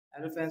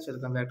Hello friends,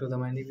 welcome back to the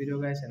my new video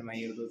guys and my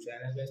YouTube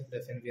channel guys.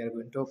 Today we are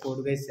going to talk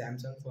about guys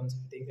Samsung phone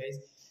setting guys.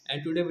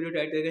 And today we will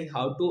title guys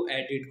how to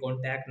edit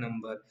contact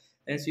number.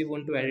 Friends, you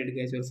want to edit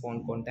guys your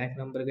phone contact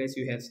number guys.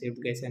 You have saved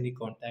guys any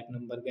contact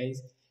number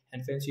guys.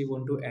 And friends, you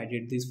want to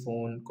edit this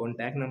phone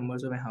contact number.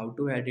 So how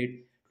to edit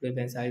today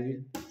friends I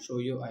will show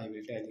you. I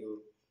will tell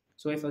you.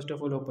 So I first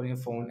of all open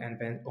your phone and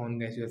then on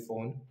guys your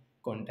phone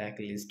contact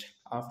list.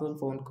 After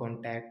phone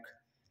contact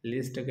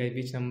list guys,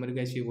 which number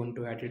guys you want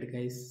to edit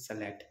guys,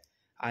 select.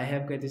 I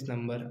have got this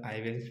number.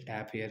 I will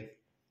tap here.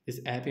 This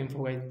app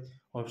info guys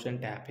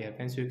option, tap here.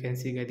 Friends, you can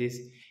see guys this.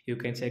 You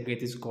can check get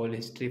this call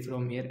history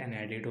from here and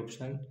edit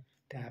option.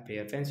 Tap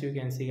here. Friends, you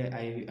can see guys,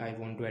 I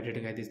want to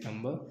edit guys this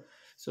number.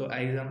 So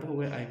example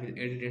guys, I will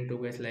edit into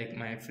guys like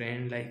my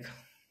friend like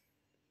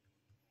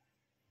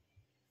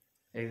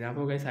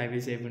example guys I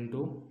will save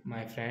into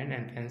my friend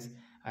and hence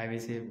I will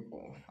save.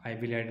 I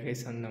will add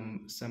guys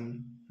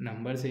some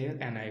numbers here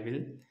and I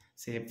will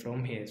save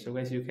from here. So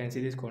guys you can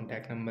see this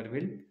contact number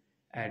will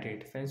add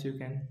it. Friends, you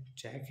can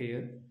check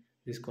here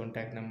this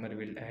contact number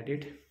will add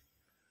it.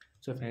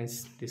 So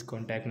friends, this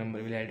contact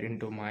number will add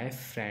into my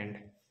friend.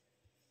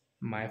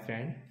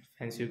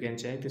 Friends, you can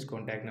check this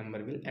contact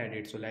number will add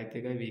it. So like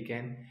the guy we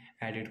can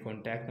edit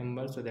contact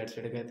number. So that's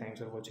it guys, thanks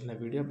for watching the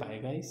video. Bye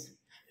guys.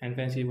 And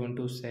friends, you want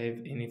to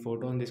save any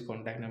photo on this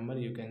contact number,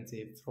 you can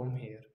save from here.